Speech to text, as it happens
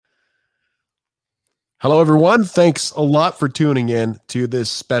Hello, everyone. Thanks a lot for tuning in to this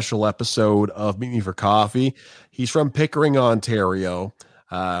special episode of Meet Me for Coffee. He's from Pickering, Ontario.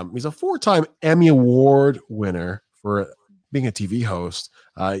 He's a four-time Emmy Award winner for being a TV host.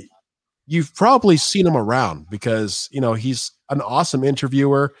 You've probably seen him around because, he's an awesome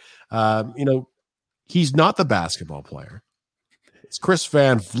interviewer. He's not the basketball player. It's Chris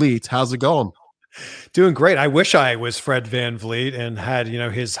Van Vliet. How's it going? Doing great. I wish I was Fred Van Vliet and had,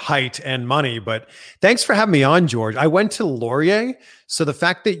 his height and money, but thanks for having me on, George. I went to Laurier, so the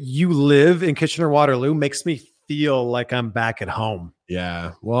fact that you live in Kitchener-Waterloo makes me feel like I'm back at home.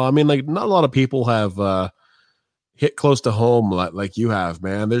 Yeah. Well, not a lot of people have hit close to home like you have,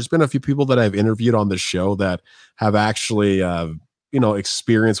 man. There's been a few people that I've interviewed on this show that have actually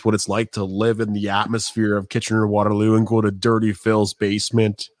experienced what it's like to live in the atmosphere of Kitchener-Waterloo and go to Dirty Phil's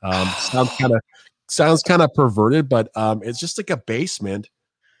basement. Sounds kind of perverted, but it's just like a basement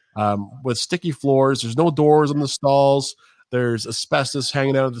with sticky floors. There's no doors in the stalls. There's asbestos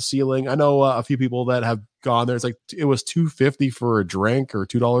hanging out of the ceiling. I know a few people that have gone there. It's like it was $2.50 for a drink or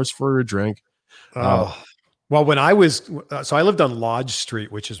 $2 for a drink. Well, when I was, so I lived on Lodge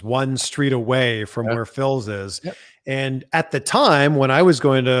Street, which is one street away from where Phil's is. Yep. And at the time when I was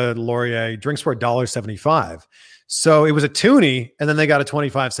going to Laurier, drinks were $1.75. So it was a toonie, and then they got a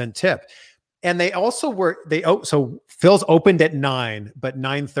 25-cent tip. And they also so Phil's opened at 9, but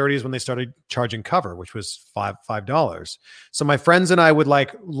 9:30 is when they started charging cover, which was $5. So my friends and I would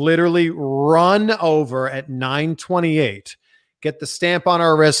literally run over at 9:28, get the stamp on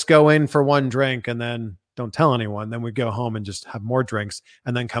our wrist, go in for one drink, and then don't tell anyone. Then we'd go home and just have more drinks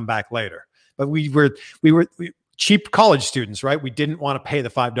and then come back later. But we were cheap college students, right? We didn't want to pay the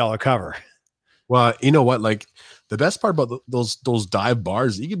 $5 cover. Well, you know what? The best part about those dive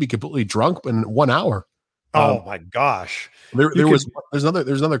bars, you can be completely drunk in 1 hour. Oh my gosh! There's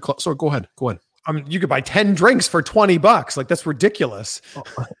another. So go ahead. You could buy 10 drinks for $20. That's ridiculous.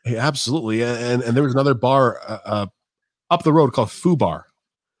 Yeah, absolutely. And there was another bar up the road called Foo Bar.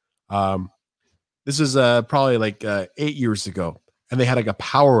 This is probably 8 years ago, and they had a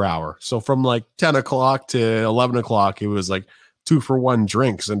power hour. So from 10 o'clock to 11 o'clock, it was 2-for-1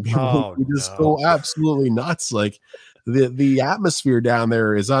 drinks, and people just go absolutely nuts. The atmosphere down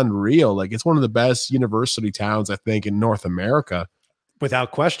there is unreal. It's one of the best university towns, I think, in North America.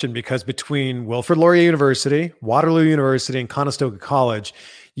 Without question, because between Wilfrid Laurier University, Waterloo University, and Conestoga College,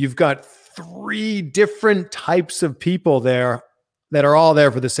 you've got 3 different types of people there that are all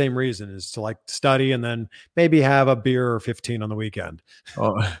there for the same reason, is to study and then maybe have a beer or 15 on the weekend.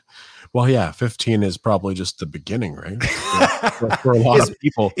 Oh, well, yeah, 15 is probably just the beginning, right? For a lot of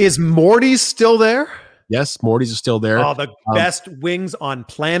people. Is Morty's still there? Yes, Morty's is still there. Oh, the best wings on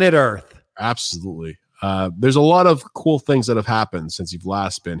planet Earth. Absolutely. There's a lot of cool things that have happened since you've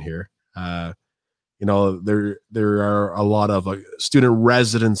last been here. There are a lot of student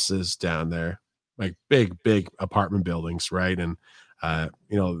residences down there, big apartment buildings, right? And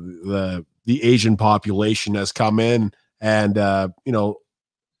the Asian population has come in, and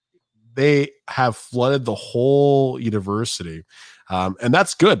they have flooded the whole university. And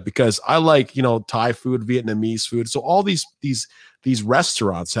that's good because I like, Thai food, Vietnamese food. So all these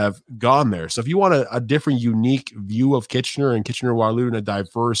restaurants have gone there. So if you want a different, unique view of Kitchener and Kitchener-Waterloo and a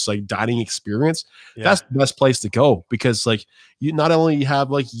diverse dining experience, that's the best place to go, because you not only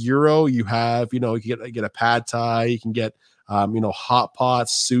have Euro, you have, you get a pad Thai, you can get, hot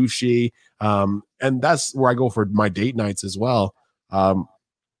pots, sushi. And that's where I go for my date nights as well.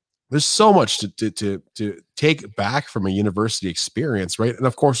 There's so much to take back from a university experience, right? And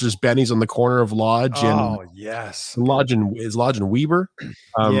of course, there's Benny's on the corner of Lodge Lodge and Weber.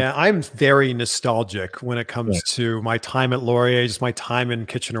 I'm very nostalgic when it comes to my time at Laurier, just my time in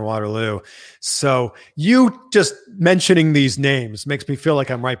Kitchener-Waterloo. So you just mentioning these names makes me feel like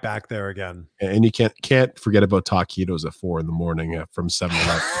I'm right back there again. And you can't forget about taquitos at 4 a.m. from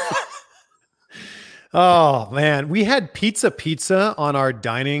 7-Eleven. Oh man, we had pizza on our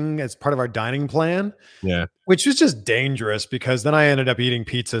dining as part of our dining plan. Yeah. Which was just dangerous because then I ended up eating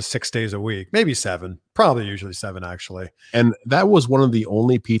pizza 6 days a week, maybe 7, probably usually 7 actually. And that was one of the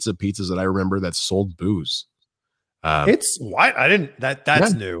only pizzas that I remember that sold booze. It's what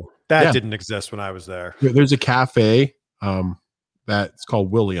that's new. That didn't exist when I was there. There's a cafe that's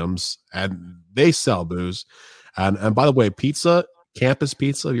called Williams, and they sell booze. And by the way, Campus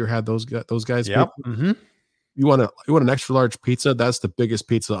Pizza. Have you ever had those guys? Yep. Mm-hmm. You want an extra large pizza? That's the biggest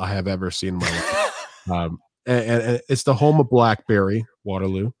pizza I have ever seen in my life. And it's the home of Blackberry,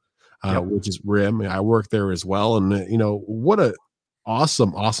 Waterloo, which is Rim. I work there as well, and what a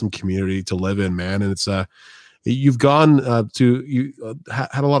awesome community to live in, man. And it's you've gone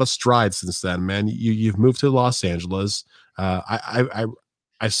had a lot of strides since then, man. You've moved to Los Angeles.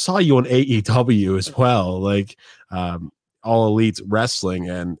 I saw you on AEW as well, like All Elite Wrestling,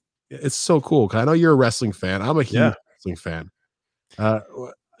 and it's so cool. 'Cause I know you're a wrestling fan. I'm a huge Yeah, wrestling fan. Uh,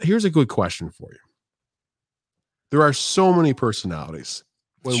 here's a good question for you. There are so many personalities.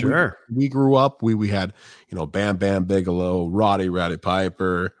 When sure. we grew up, we had, Bam Bam Bigelow, Roddy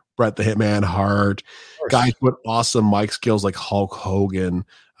Piper, Bret the Hitman Hart, Of course. guys with awesome mic skills like Hulk Hogan.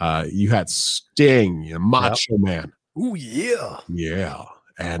 You had Sting, Yep. Macho Man. Oh yeah. Yeah.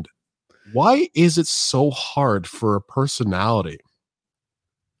 And why is it so hard for a personality,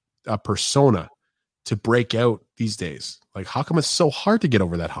 a persona, to break out these days? Like, how come it's so hard to get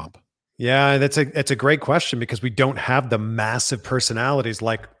over that hump? Yeah, that's a great question because we don't have the massive personalities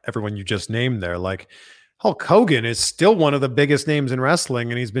like everyone you just named there. Like Hulk Hogan is still one of the biggest names in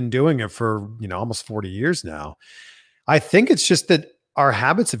wrestling, and he's been doing it for almost 40 years now. I think it's just that our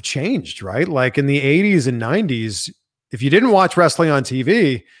habits have changed, right? Like in the 80s and 90s, if you didn't watch wrestling on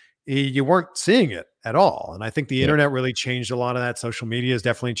TV, you weren't seeing it at all. And I think the Yeah. internet really changed a lot of that. Social media has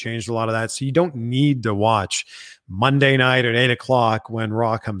definitely changed a lot of that. So you don't need to watch Monday night at 8 o'clock when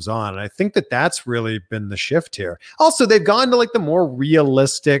Raw comes on. And I think that that's really been the shift here. Also, they've gone to like the more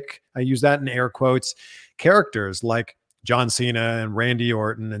realistic, I use that in air quotes, characters like John Cena and Randy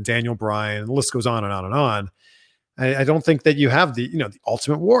Orton and Daniel Bryan. The list goes on and on and on. I don't think that you have the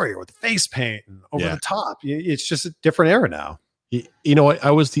Ultimate Warrior with the face paint and over Yeah. the top. It's just a different era now. I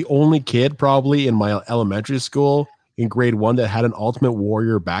was the only kid probably in my elementary school in grade 1 that had an Ultimate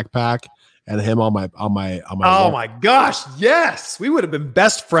Warrior backpack and him on my Oh wall. my gosh, yes. We would have been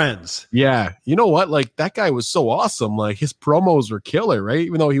best friends. Yeah. You know what? Like, that guy was so awesome. Like, his promos were killer, right?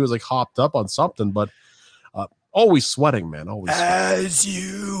 Even though he was like hopped up on something, but always sweating, man. Always sweating. As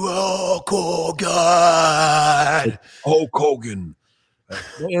you Hulk Hogan. Hulk Hogan.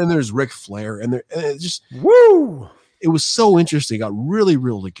 And there's Ric Flair, and it just Woo! it was so interesting. It got really,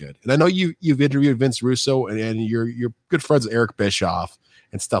 really good. And I know you've interviewed Vince Russo, and you're good friends with Eric Bischoff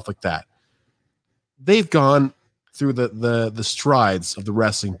and stuff like that. They've gone through the strides of the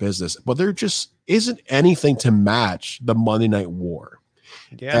wrestling business, but there just isn't anything to match the Monday Night War.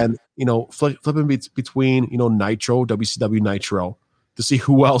 Yeah. And flipping between Nitro, WCW Nitro, to see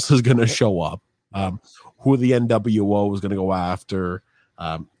who else is going to show up, who the NWO is going to go after,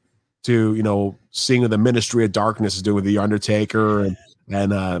 to seeing what the Ministry of Darkness is doing with the Undertaker and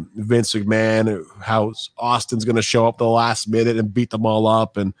Vince McMahon, how Austin's going to show up the last minute and beat them all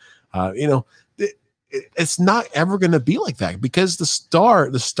up, and it's not ever going to be like that because the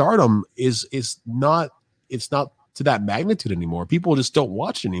stardom is not to that magnitude anymore. People just don't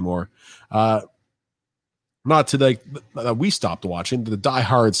watch anymore. Not to that we stopped watching. The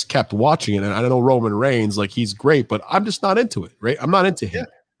diehards kept watching it, and I know Roman Reigns, like, he's great, but I'm just not into it. Right? I'm not into him.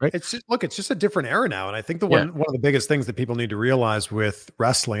 Yeah. Right? It's just a different era now, and I think one of the biggest things that people need to realize with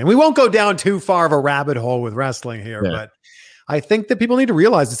wrestling, and we won't go down too far of a rabbit hole with wrestling here, but I think that people need to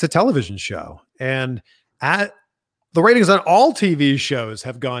realize it's a television show, and the ratings on all TV shows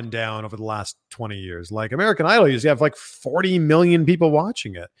have gone down over the last 20 years. Like American Idol, you have like 40 million people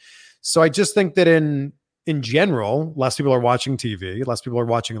watching it. So I just think that in general, less people are watching TV, less people are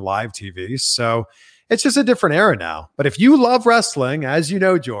watching live TV. So it's just a different era now. But if you love wrestling, as you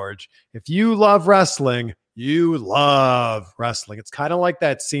know, George, if you love wrestling, you love wrestling. It's kind of like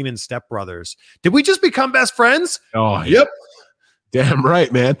that scene in Step Brothers. Did we just become best friends? Oh, yep. Damn right,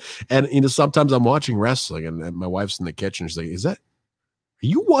 man. And sometimes I'm watching wrestling, and my wife's in the kitchen. She's like, are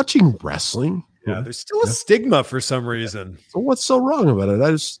you watching wrestling? Yeah, there's still a stigma for some reason. So what's so wrong about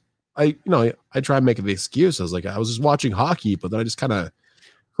it? I try and make the excuse. I was like, I was just watching hockey, but then I just kind of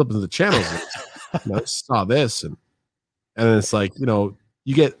flip into the channels and I saw this, and it's like, you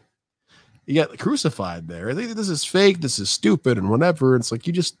get crucified there. I think this is fake, this is stupid, and whatever. It's like,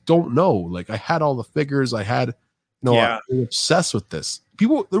 you just don't know. Like, I had all the figures, I had I'm obsessed with this.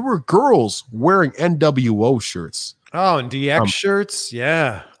 There were girls wearing NWO shirts. Oh, and DX shirts.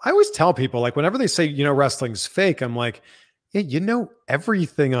 Yeah. I always tell people, like, whenever they say, wrestling's fake, I'm like, yeah,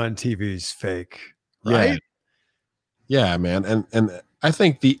 everything on TV is fake. Right. Yeah, man. And I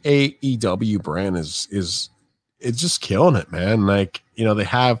think the AEW brand is it's just killing it, man. Like, they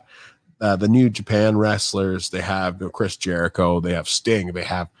have the New Japan wrestlers, they have Chris Jericho, they have Sting, they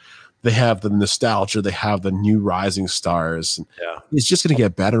have the nostalgia, they have the new rising stars. Yeah. It's just going to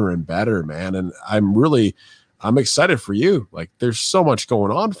get better and better, man. And I'm excited for you. Like, there's so much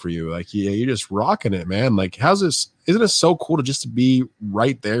going on for you. Like, you're just rocking it, man. Like, isn't it so cool to be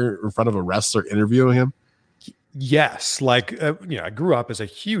right there in front of a wrestler interviewing him? Yes. Like, I grew up as a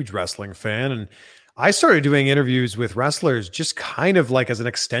huge wrestling fan, and I started doing interviews with wrestlers just kind of like as an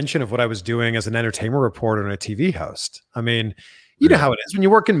extension of what I was doing as an entertainment reporter and a TV host. I mean, you know how it is when you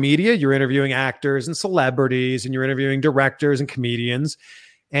work in media, you're interviewing actors and celebrities and you're interviewing directors and comedians.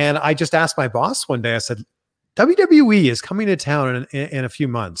 And I just asked my boss one day, I said, WWE is coming to town in a few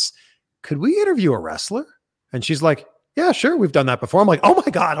months. Could we interview a wrestler? And she's like, yeah, sure. We've done that before. I'm like, oh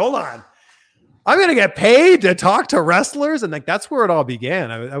my God, hold on. I'm going to get paid to talk to wrestlers. And like, that's where it all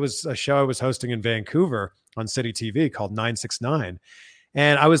began. I was a show I was hosting in Vancouver on City TV called 969.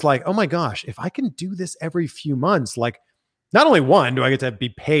 And I was like, oh my gosh, if I can do this every few months, like not only one, do I get to be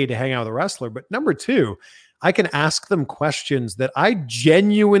paid to hang out with a wrestler, but number two, I can ask them questions that I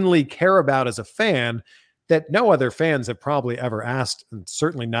genuinely care about as a fan that no other fans have probably ever asked, and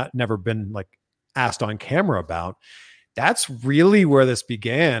certainly never been like asked on camera about. That's really where this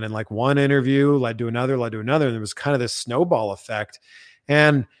began. And like one interview led to another, and there was kind of this snowball effect.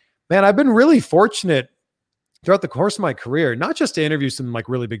 And man, I've been really fortunate throughout the course of my career, not just to interview some like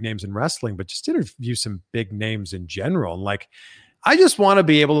really big names in wrestling, but just to interview some big names in general. And like, I just want to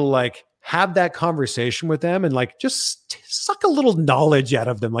be able to like have that conversation with them and like just suck a little knowledge out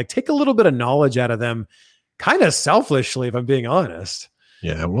of them, like take a little bit of knowledge out of them, kind of selfishly, if I'm being honest.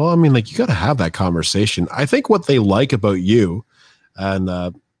 Yeah, well, I mean, like you got to have that conversation. I think what they like about you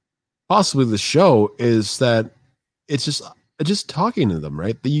and possibly the show is that it's just talking to them,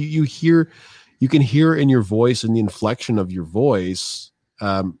 right? You can hear in your voice and the inflection of your voice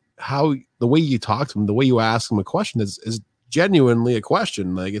how the way you talk to them, the way you ask them a question is genuinely a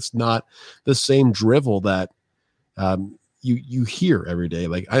question. Like it's not the same drivel that you hear every day.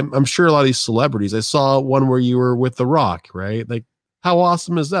 Like I'm sure a lot of these celebrities. I saw one where you were with The Rock, right? Like. How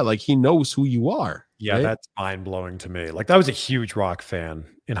awesome is that? Like he knows who you are. Yeah, right? That's mind blowing to me. Like I was a huge Rock fan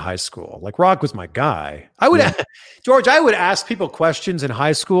in high school. Like Rock was my guy. George, I would ask people questions in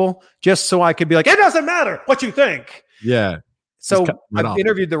high school just so I could be like, it doesn't matter what you think. Yeah. So I've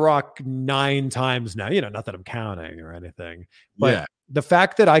interviewed The Rock 9 times now, not that I'm counting or anything, but the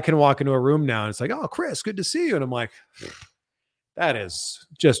fact that I can walk into a room now and it's like, oh, Chris, good to see you. And I'm like, that is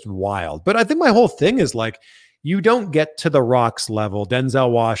just wild. But I think my whole thing is like, you don't get to The Rock's level,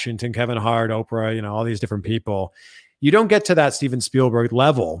 Denzel Washington, Kevin Hart, Oprah, all these different people. You don't get to that Steven Spielberg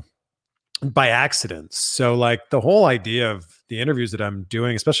level by accident. So like the whole idea of the interviews that I'm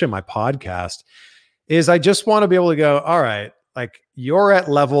doing, especially on my podcast, is I just want to be able to go, all right, like you're at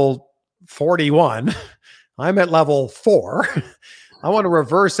level 41. I'm at level 4. I want to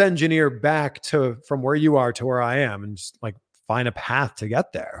reverse engineer back from where you are to where I am and just like find a path to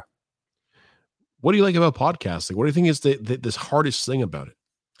get there. What do you like about podcasting? What do you think is this hardest thing about it?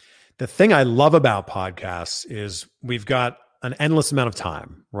 The thing I love about podcasts is we've got an endless amount of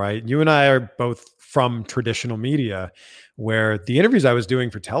time, right? You and I are both from traditional media where the interviews I was doing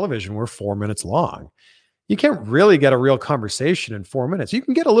for television were 4 minutes long. You can't really get a real conversation in 4 minutes. You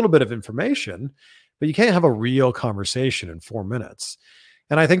can get a little bit of information, but you can't have a real conversation in 4 minutes.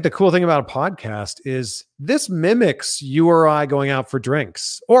 And I think the cool thing about a podcast is this mimics you or I going out for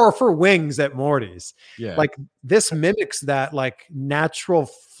drinks or for wings at Morty's. Yeah. Like this mimics that like natural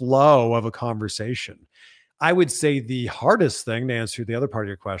flow of a conversation. I would say the hardest thing to answer the other part of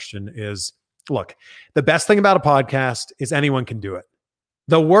your question is, look, the best thing about a podcast is anyone can do it.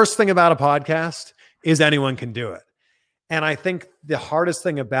 The worst thing about a podcast is anyone can do it. And I think the hardest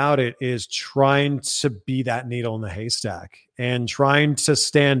thing about it is trying to be that needle in the haystack and trying to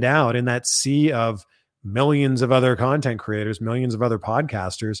stand out in that sea of millions of other content creators, millions of other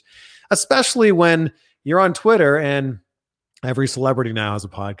podcasters, especially when you're on Twitter and every celebrity now has a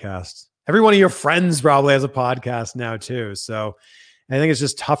podcast. Every one of your friends probably has a podcast now too. So I think it's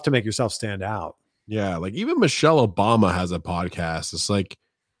just tough to make yourself stand out. Yeah. Like even Michelle Obama has a podcast. It's like,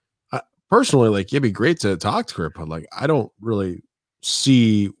 personally, like it'd be great to talk to her, but like I don't really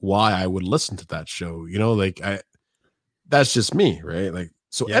see why I would listen to that show. That's just me, right? Like,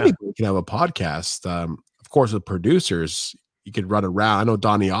 so anybody can have a podcast. Of course, with producers, you could run around. I know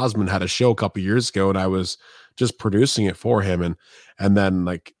Donny Osmond had a show a couple of years ago, and I was just producing it for him, and then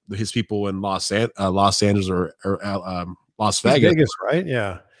like his people in Los Angeles or Las Vegas, right?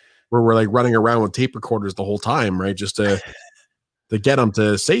 Yeah, where we're like running around with tape recorders the whole time, right? Just to get them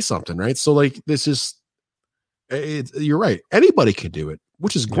to say something, right? So like you're right. Anybody can do it,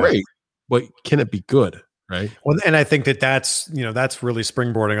 which is great, but can it be good, right? Well, and I think that's really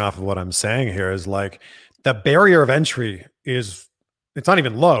springboarding off of what I'm saying here is like the barrier of entry it's not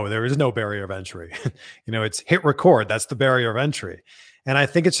even low. There is no barrier of entry. It's hit record. That's the barrier of entry. And I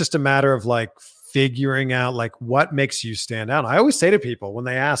think it's just a matter of like figuring out like what makes you stand out. I always say to people when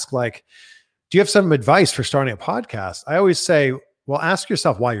they ask like, do you have some advice for starting a podcast? I always say, well, ask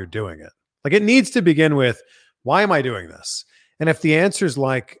yourself why you're doing it. Like it needs to begin with, why am I doing this? And if the answer is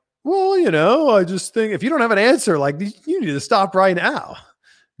like, well, you know, I just think if you don't have an answer, like you need to stop right now.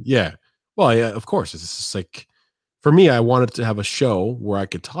 Yeah. Well, yeah, of course. It's just like for me, I wanted to have a show where I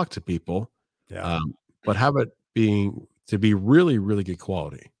could talk to people, Yeah. but have it being to be really, really good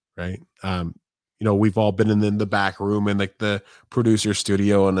quality, right? We've all been in the back room in like the producer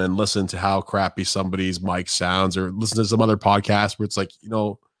studio and then listen to how crappy somebody's mic sounds or listen to some other podcast where it's like,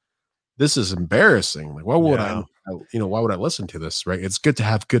 this is embarrassing. Like, Yeah. why would I listen to this? Right. It's good to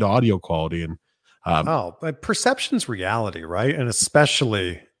have good audio quality and, But perception's reality, right? And it's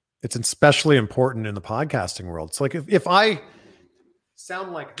especially important in the podcasting world. It's like if I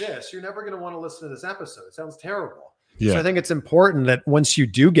sound like this, you're never going to want to listen to this episode. It sounds terrible. yeah. So I think it's important that once you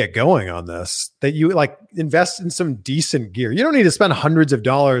do get going on this, that you like invest in some decent gear. You don't need to spend hundreds of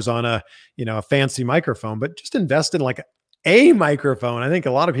dollars on a fancy microphone, but just invest in like a microphone. I think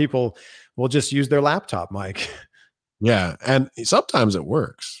a lot of people will just use their laptop mic. Yeah. And sometimes it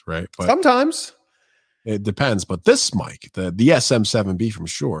works, right? But Sometimes. it depends. But this mic, the SM7B from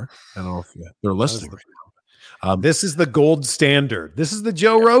Shure, I don't know if they're listening right now. This is the gold standard. This is the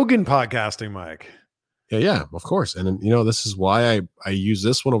Joe Rogan podcasting mic. Yeah, of course. And then, this is why I use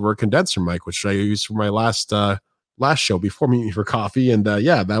this one over a condenser mic, which I used for my last show before Meet Me for Coffee. And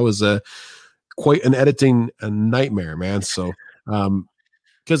that was quite an editing nightmare, man. So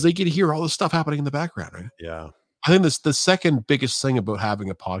because they could hear all the stuff happening in the background, right? Yeah. I think the second biggest thing about having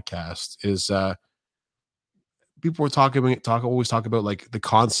a podcast is people were always talk about like the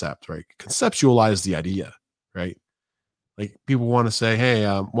concept, right? Conceptualize the idea, right? Like people want to say, hey,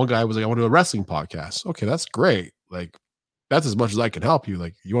 one guy was like, I want to do a wrestling podcast. Okay, that's great. Like that's as much as I can help you.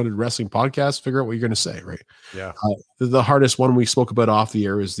 Like you want to do a wrestling podcast, figure out what you're going to say, right? Yeah. The hardest one we spoke about off the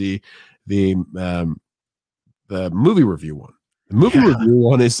air is the movie review one. The movie review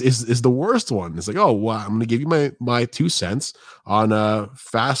one is the worst one. It's like, oh, wow, I'm going to give you my 2 cents on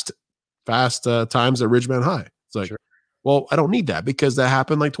fast times at Ridgemont High. It's like, well, I don't need that because that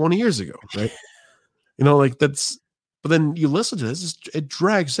happened like 20 years ago, right? Like that's. But then you listen to this, it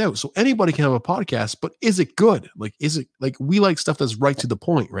drags out. So anybody can have a podcast, but is it good? Like, is it like we like stuff that's right to the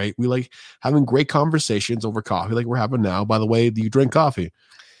point, right? We like having great conversations over coffee, like we're having now. By the way, do you drink coffee?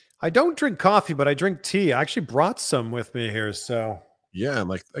 I don't drink coffee, but I drink tea. I actually brought some with me here. So yeah,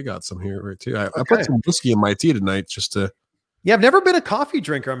 like I got some here right too. I put some whiskey in my tea tonight just to. Yeah, I've never been a coffee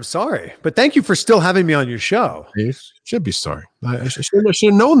drinker. I'm sorry, but thank you for still having me on your show. You should be sorry. I should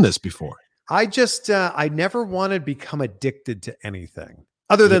have known this before. I never wanted to become addicted to anything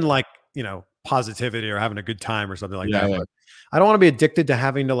other than like, positivity or having a good time or something like that. Yeah. But I don't want to be addicted to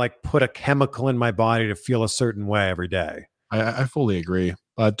having to like put a chemical in my body to feel a certain way every day. I fully agree,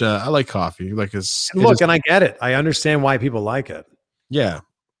 but I like coffee. Like and I get it. I understand why people like it. Yeah.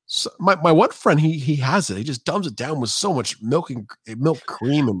 So my one friend, he has it. He just dumbs it down with so much milk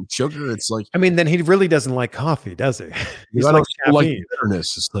cream and sugar. It's like, I mean, then he really doesn't like coffee, does he? He's like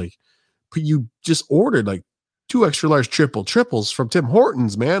bitterness. It's like, you just ordered like 2 extra large triples from Tim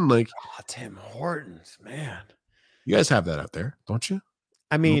Hortons, man. Like Tim Hortons, man. You guys have that out there, don't you?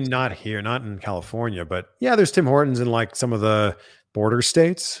 I mean, not here, not in California, but yeah, there's Tim Hortons in like some of the border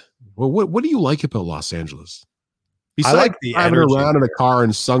states. Well, what do you like about Los Angeles? Besides I like the driving around in a car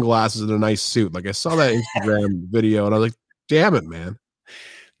and sunglasses and a nice suit. Like I saw that Instagram video and I was like, damn it, man.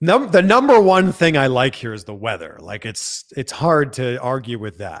 The number one thing I like here is the weather. Like it's hard to argue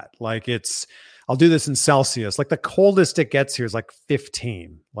with that. Like I'll do this in Celsius. Like the coldest it gets here is like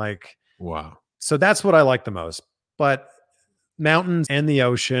 15. Like, wow. So that's what I like the most. But mountains and the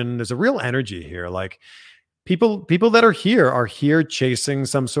ocean, there's a real energy here. Like people that are here chasing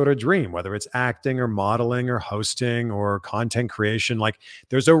some sort of dream, whether it's acting or modeling or hosting or content creation. Like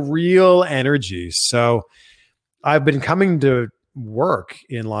there's a real energy. So I've been coming to work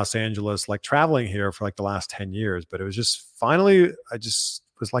in Los Angeles, like traveling here for like the last 10 years, but it was just finally, I just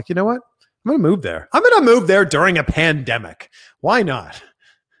was like, you know what? I'm going to move there. I'm going to move there during a pandemic. Why not?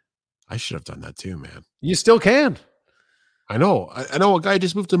 I should have done that too, man. You still can. I know. I know a guy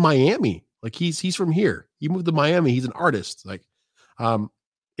just moved to Miami. Like he's from here. He moved to Miami. He's an artist. Like,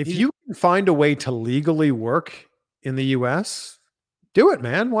 if you can find a way to legally work in the US, do it,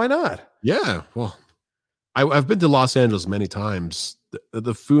 man. Why not? Yeah. Well, I've been to Los Angeles many times.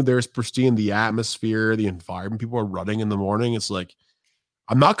 The food there is pristine, the atmosphere, the environment. People are running in the morning. It's like,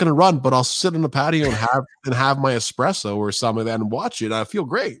 I'm not going to run, but I'll sit on the patio and have my espresso or something like that and watch it. I feel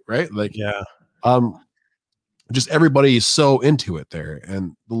great, right? Like, yeah. Just everybody is so into it there,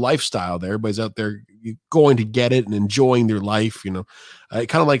 and the lifestyle there. Everybody's out there going to get it and enjoying their life. Kind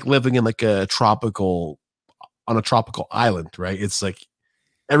of like living in like on a tropical island, right? It's like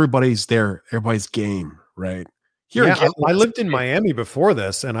everybody's there, everybody's game, right? Here in Yeah, Canada, I that's lived in Miami before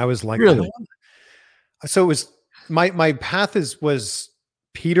this, and I was like, I don't really want. So it was my path was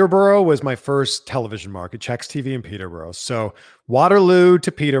Peterborough was my first television market, Chex TV in Peterborough. So Waterloo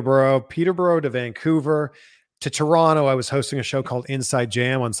to Peterborough to Vancouver to Toronto. I was hosting a show called Inside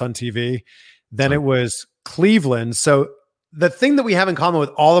Jam on Sun TV. Then it was Cleveland. So the thing that we have in common with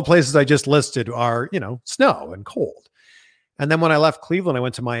all the places I just listed are, snow and cold. And then when I left Cleveland, I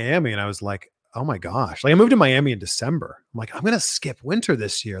went to Miami and I was like, oh my gosh. Like I moved to Miami in December. I'm like, I'm going to skip winter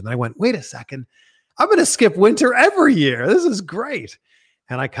this year. And then I went, wait a second. I'm going to skip winter every year. This is great.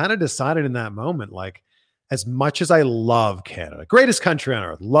 And I kind of decided in that moment, like, as much as I love Canada, greatest country on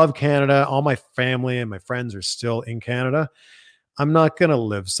earth, love Canada. All my family and my friends are still in Canada. I'm not going to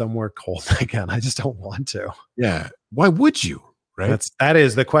live somewhere cold again. I just don't want to. yeah. Why would you? Right. That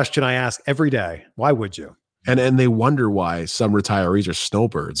is the question I ask every day. Why would you? And they wonder why some retirees are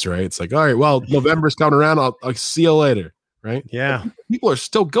snowbirds, right? It's like, all right, well, November's coming around. I'll see you later, right? Yeah. People are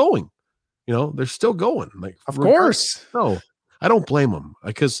still going. They're still going. Like, of course. No, I don't blame them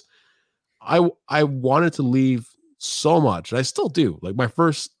because I wanted to leave so much. I still do. Like my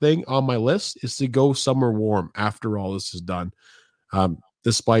first thing on my list is to go somewhere warm after all this is done.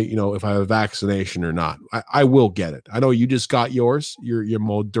 Despite, if I have a vaccination or not, I will get it. I know you just got yours, your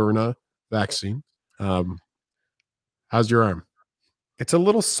Moderna vaccine. How's your arm? It's a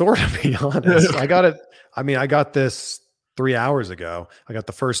little sore, to be honest. I got it. I mean, I got this 3 hours ago. I got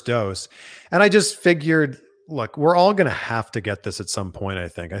the first dose and I just figured, look, we're all going to have to get this at some point. I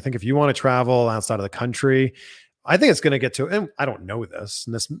think if you want to travel outside of the country, I think it's going to get to, and I don't know this,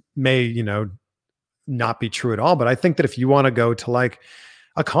 and this may, not be true at all, but I think that if you want to go to like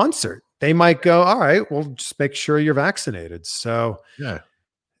a concert, they might go, all right, well, just make sure you're vaccinated. So yeah,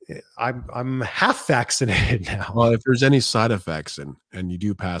 I'm half vaccinated now. Well, if there's any side effects and you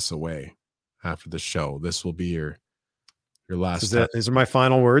do pass away after the show, this will be your last. These are my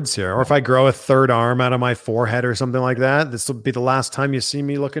final words here. Or if I grow a third arm out of my forehead or something like that, this will be the last time you see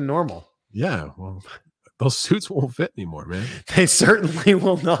me looking normal. Yeah. Well, those suits won't fit anymore, man. They certainly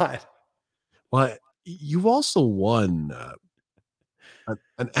will not. Well, you've also won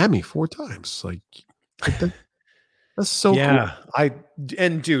an Emmy 4 times. Like that's so cool.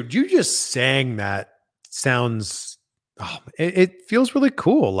 And dude, you just saying that sounds, it feels really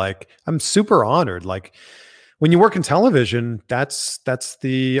cool. Like I'm super honored. Like when you work in television, that's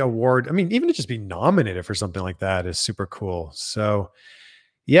the award. I mean, even to just be nominated for something like that is super cool. So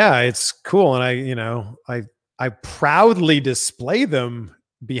yeah, it's cool. And I proudly display them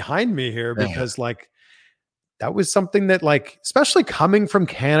behind me here because like, that was something that like, especially coming from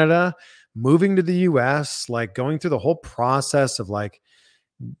Canada, moving to the US, like going through the whole process of like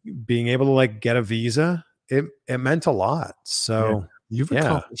being able to like get a visa, it meant a lot. So you've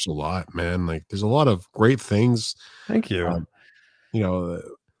accomplished a lot, man. Like there's a lot of great things. Thank you.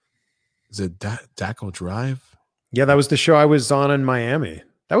 Is it Daco Drive? Yeah, that was the show I was on in Miami.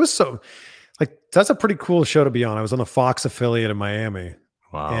 That was that's a pretty cool show to be on. I was on the Fox affiliate in Miami.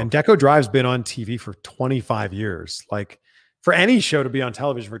 Wow. And Deco Drive's been on TV for 25 years. Like for any show to be on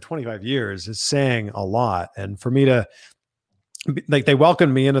television for 25 years is saying a lot. And for me to like, they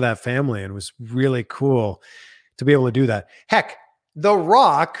welcomed me into that family and it was really cool to be able to do that. Heck, The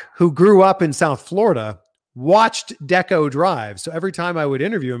Rock, who grew up in South Florida, watched Deco Drive. So every time I would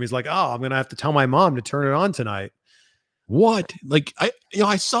interview him, he's like, oh, I'm going to have to tell my mom to turn it on tonight. What? Like,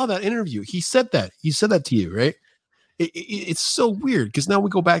 I saw that interview. He said that to you, right? It's so weird because now we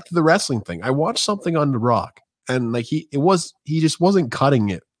go back to the wrestling thing. I watched something on The Rock and like he just wasn't cutting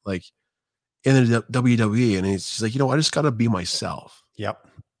it like in the WWE. And he's just like, I just got to be myself. Yep.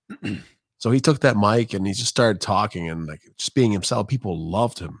 So he took that mic and he just started talking and like just being himself. People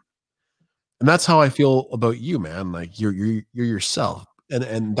loved him. And that's how I feel about you, man. Like you're yourself.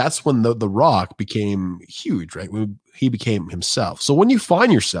 And that's when the Rock became huge, right? When he became himself. So when you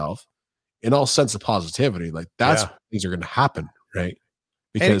find yourself in all sense of positivity, like that's when things are going to happen, right?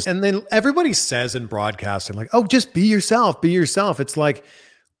 Because and then everybody says in broadcasting, like, oh, just be yourself, be yourself. It's like,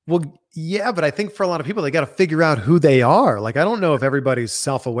 well, yeah, but I think for a lot of people, they got to figure out who they are. Like, I don't know if everybody's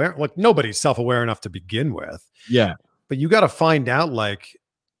self-aware. Like, nobody's self-aware enough to begin with. Yeah. But you got to find out, like,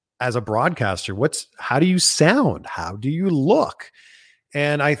 as a broadcaster, how do you sound? How do you look?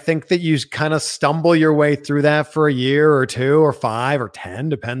 And I think that you kind of stumble your way through that for a year or 2 or 5 or 10,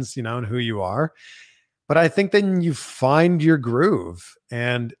 depends, on who you are. But I think then you find your groove.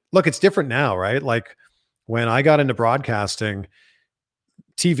 And look, it's different now, right? Like when I got into broadcasting,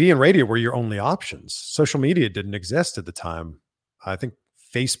 TV and radio were your only options. Social media didn't exist at the time. I think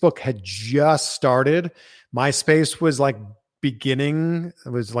Facebook had just started. MySpace was like beginning. It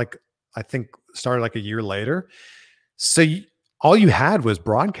was like, I think started like a year later. So all you had was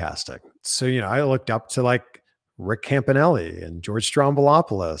broadcasting. So, I looked up to like Rick Campanelli and George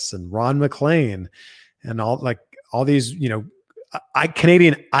Stroumboulopoulos and Ron McLean and all these,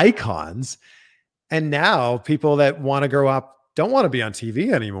 Canadian icons. And now people that want to grow up don't want to be on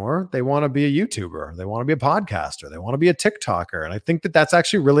TV anymore. They want to be a YouTuber. They want to be a podcaster. They want to be a TikToker. And I think that that's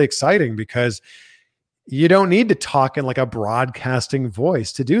actually really exciting because you don't need to talk in like a broadcasting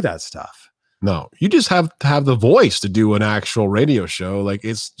voice to do that stuff. No, you just have to have the voice to do an actual radio show. Like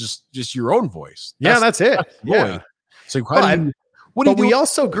it's just your own voice. That's it. Yeah. So we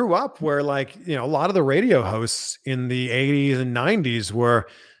also grew up where like, a lot of the radio hosts in the 80s and 90s were,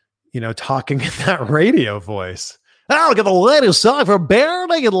 talking in that radio voice. Oh, look at the latest song for Bare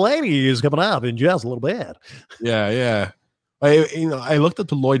Naked Ladies coming up in just a little bit. Yeah. I looked up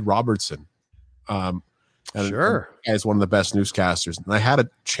to Lloyd Robertson. Sure. As one of the best newscasters. And I had a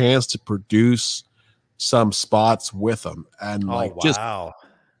chance to produce some spots with him. And wow.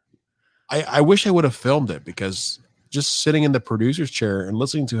 I wish I would have filmed it because just sitting in the producer's chair and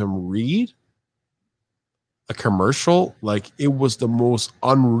listening to him read a commercial, like it was the most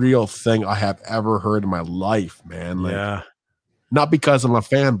unreal thing I have ever heard in my life, man. Like, not because I'm a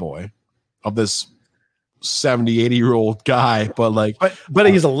fanboy of this 70, 80-year-old guy, but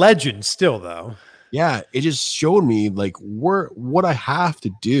he's a legend still though. Yeah, it just showed me like what I have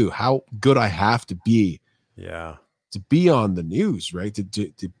to do, how good I have to be. Yeah. To be on the news, right? To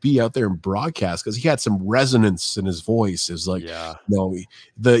be out there and broadcast, because he had some resonance in his voice. Is like, you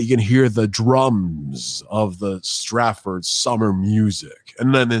can hear the drums of the Stratford summer music,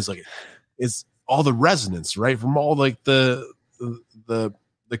 and then it's all the resonance, right, from all like the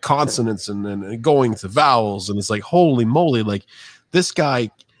consonants and going to vowels, and it's like, holy moly, like this guy,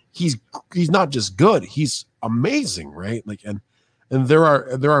 he's not just good, he's amazing, right? Like, and there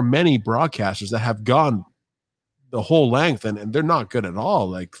are many broadcasters that have gone the whole length and they're not good at all,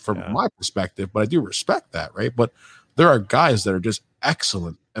 like from my perspective, but I do respect that, right? But there are guys that are just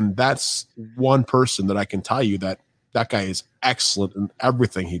excellent, and that's one person that I can tell you that guy is excellent in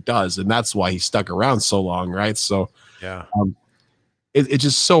everything he does, and that's why he stuck around so long, right? So it's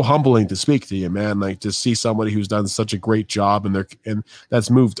just so humbling to speak to you, man, like to see somebody who's done such a great job and that's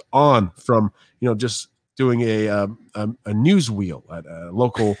moved on from just doing a news wheel at a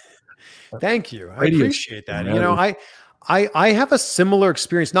local. Thank you. I appreciate that. I have a similar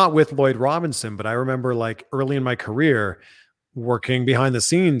experience, not with Lloyd Robinson, but I remember like early in my career working behind the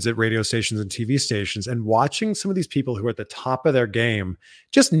scenes at radio stations and TV stations and watching some of these people who are at the top of their game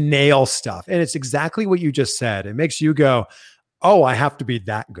just nail stuff. And it's exactly what you just said. It makes you go, oh, I have to be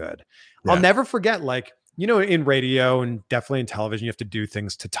that good. Yeah. I'll never forget, like, in radio and definitely in television, you have to do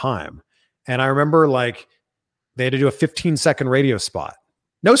things to time. And I remember like they had to do a 15-second radio spot.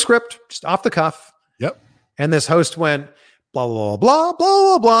 No script, just off the cuff. Yep. And this host went, blah, blah, blah,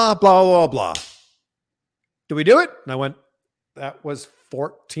 blah, blah, blah, blah, blah. Do we do it? And I went, that was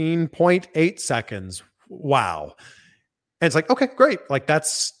 14.8 seconds. Wow. And it's like, okay, great. Like I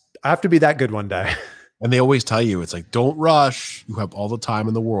have to be that good one day. And they always tell you, it's like, don't rush. You have all the time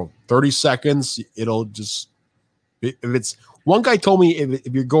in the world. 30 seconds, it'll just, if it's, one guy told me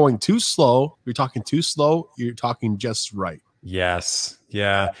if you're going too slow, you're talking too slow, you're talking just right. Yes.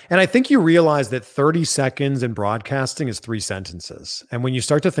 Yeah. And I think you realize that 30 seconds in broadcasting is 3 sentences. And when you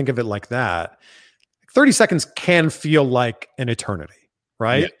start to think of it like that, 30 seconds can feel like an eternity,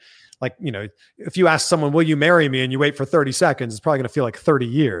 right? Yeah. Like, if you ask someone, will you marry me? And you wait for 30 seconds, it's probably going to feel like 30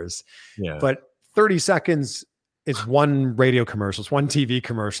 years. Yeah. But 30 seconds is one radio commercial, it's one TV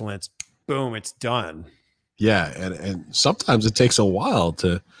commercial, and it's boom, it's done. Yeah. And sometimes it takes a while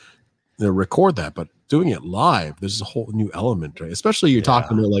to record that, but doing it live, there's a whole new element, right? Especially you're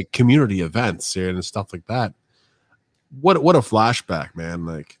talking to like community events here and stuff like that. What a flashback, man.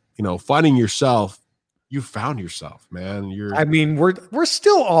 Like, finding yourself, you found yourself, man. We're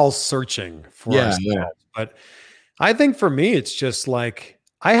still all searching for ourselves, but I think for me, it's just like,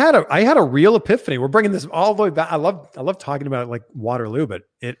 I had a real epiphany. We're bringing this all the way back. I love talking about it like Waterloo, but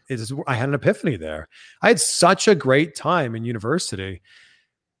I had an epiphany there. I had such a great time in university.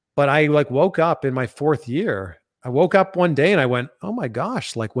 But I like woke up in my 4th year. I woke up one day and I went, oh my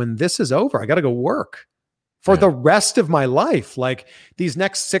gosh, like when this is over, I got to go work for the rest of my life. Like these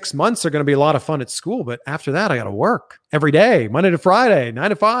next 6 months are going to be a lot of fun at school. But after that, I got to work every day, Monday to Friday, 9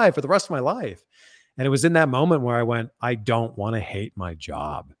 to 5 for the rest of my life. And it was in that moment where I went, I don't want to hate my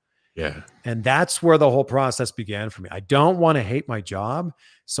job. Yeah. And that's where the whole process began for me. I don't want to hate my job.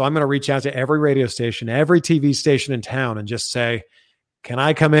 So I'm going to reach out to every radio station, every TV station in town and just say, can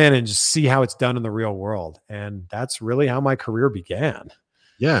I come in and just see how it's done in the real world? And that's really how my career began.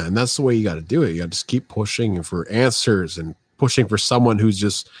 Yeah, and that's the way you got to do it. You got to just keep pushing for answers and pushing for someone who's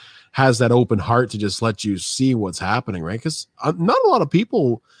just has that open heart to just let you see what's happening, right? Because not a lot of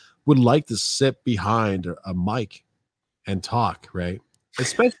people would like to sit behind a mic and talk, right?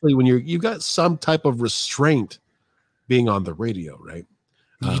 Especially when you've got some type of restraint being on the radio, right?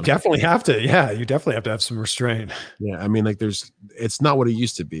 You definitely have to. Yeah, you definitely have to have some restraint. Yeah, I mean, like it's not what it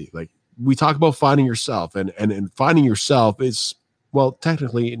used to be. Like we talk about finding yourself, and finding yourself is, well,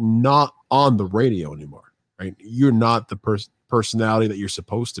 technically not on the radio anymore, right? You're not the personality that you're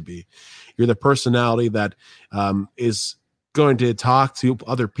supposed to be. You're the personality that is going to talk to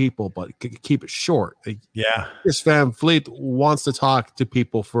other people, but keep it short. Like, yeah. Chris Van Vliet wants to talk to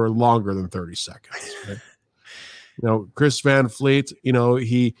people for longer than 30 seconds. Right? Chris Van Vliet,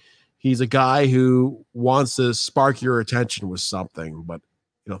 he's a guy who wants to spark your attention with something, but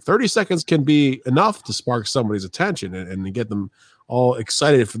 30 seconds can be enough to spark somebody's attention and get them all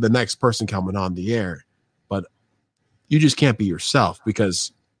excited for the next person coming on the air. But you just can't be yourself,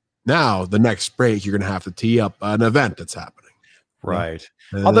 because now the next break, you're going to have to tee up an event that's happening. Right.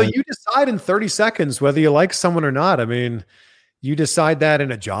 Although you decide in 30 seconds whether you like someone or not. I mean, you decide that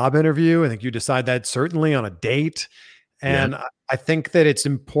in a job interview. I think you decide that certainly on a date. And I think that it's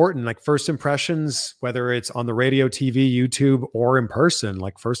important, like first impressions, whether it's on the radio, TV, YouTube, or in person,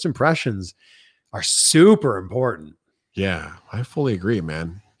 like first impressions are super important. Yeah, I fully agree,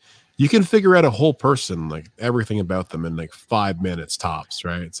 man. You can figure out a whole person, like everything about them, in like 5 minutes tops,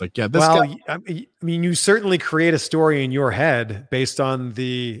 right? It's like, yeah, this guy. I mean, you certainly create a story in your head based on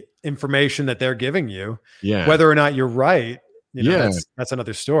the information that they're giving you. Yeah. Whether or not you're right, that's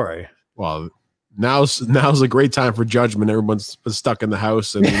another story. Well, now's a great time for judgment. Everyone's stuck in the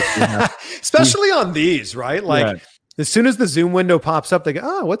house, and especially on these, right? Like as soon as the Zoom window pops up, they go,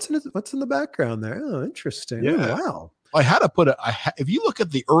 "Oh, what's in the background there? Oh, interesting. Yeah. Oh, wow." I had to put if you look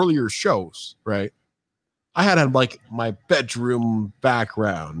at the earlier shows, right? I had like my bedroom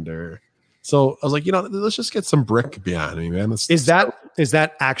background, so I was like, let's just get some brick behind me, man. Is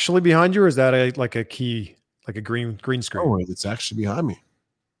that actually behind you, or is that a green screen? Oh, it's actually behind me.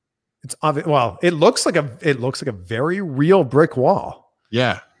 It's obvious. Well, it looks like a very real brick wall.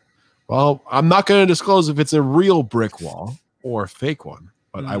 Yeah. Well, I'm not going to disclose if it's a real brick wall or a fake one,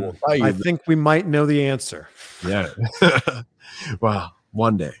 but I will tell you. I think we might know the answer. Yeah. Well,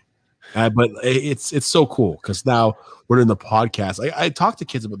 one day. But it's so cool because now we're in the podcast. I talk to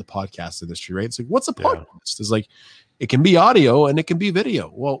kids about the podcast industry, right? It's like, what's a podcast? It's like, it can be audio and it can be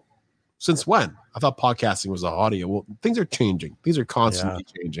video. Well, since when? I thought podcasting was audio. Well, things are changing. Things are constantly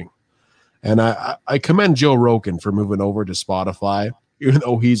changing. And I commend Joe Rogan for moving over to Spotify, even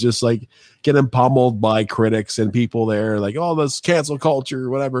though he's just like getting pummeled by critics and people there, like, oh, this cancel culture,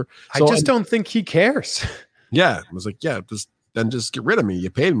 whatever. So I just don't think he cares. Yeah. I was like, just get rid of me.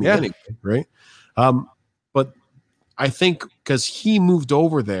 You paid me anyway, right? But I think because he moved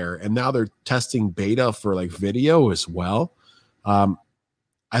over there and now they're testing beta for like video as well. I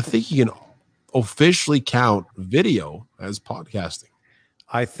think you can officially count video as podcasting.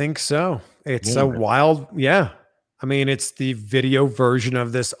 I think so. It's a wild, I mean, it's the video version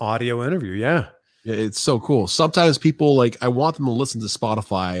of this audio interview. Yeah. Yeah, it's so cool. Sometimes people I want them to listen to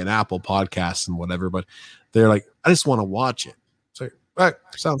Spotify and Apple Podcasts and whatever, but they're like, I just want to watch it. So, all right,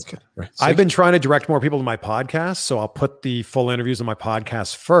 sounds good. Right. So, I've been trying to direct more people to my podcast, so I'll put the full interviews on my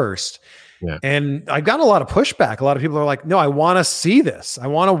podcast first. Yeah. And I got a lot of pushback. A lot of people are like, no, I want to see this. I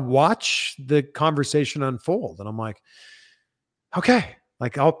want to watch the conversation unfold. And I'm like, okay,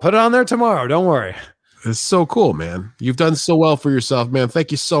 I'll put it on there tomorrow. Don't worry. It's so cool, man. You've done so well for yourself, man.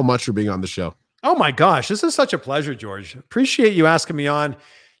 Thank you so much for being on the show. Oh my gosh. This is such a pleasure, George. Appreciate you asking me on.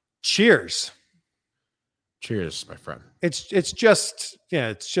 Cheers. Cheers, my friend. It's just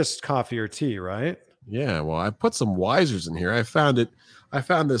coffee or tea, right? Yeah. Well, I put some Wisers in here. I found this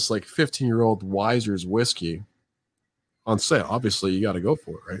 15-year-old Wisers whiskey on sale. Obviously, you got to go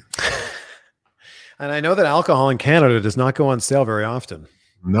for it, right? And I know that alcohol in Canada does not go on sale very often.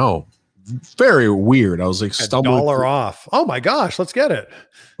 No. Very weird. I was like stumbling. $1 off. Oh my gosh, let's get it.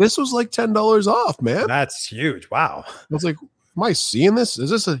 This was like $10 off, man. That's huge. Wow. I was like, am I seeing this?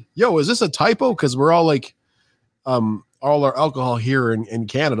 Is this a typo? Because we're all like, all our alcohol here in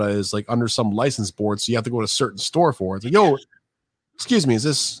Canada is like under some license board, so you have to go to a certain store for it. It's like, excuse me, is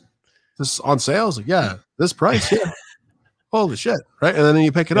this on sale? I was like, yeah, this price, yeah. Holy shit, right? And then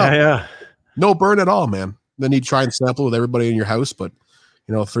you pick it up. Yeah. No burn at all, man. Then you try and sample with everybody in your house, but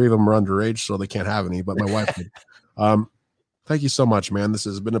 3 of them are underage, so they can't have any. But my wife did. Thank you so much, man. This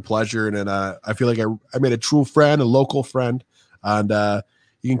has been a pleasure, and I feel like I made a true friend, a local friend, And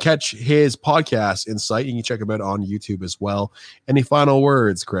you can catch his podcast, Insight. You can check him out on YouTube as well. Any final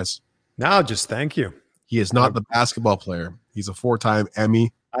words, Chris? No, just thank you. He is not the basketball player. He's a 4-time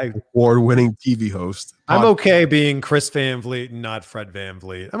Emmy I award-winning TV host. I'm okay being Chris Van Vliet and not Fred Van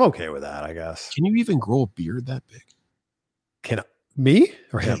Vliet. I'm okay with that, I guess. Can you even grow a beard that big? Me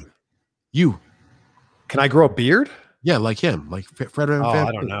or him? You. Can I grow a beard? Yeah, like him, like Fred Van Vliet.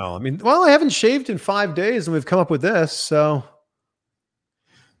 I don't know. I mean, well, I haven't shaved in 5 days and we've come up with this, so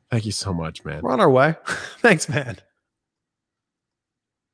Thank you so much, man. we're on our way. Thanks, man.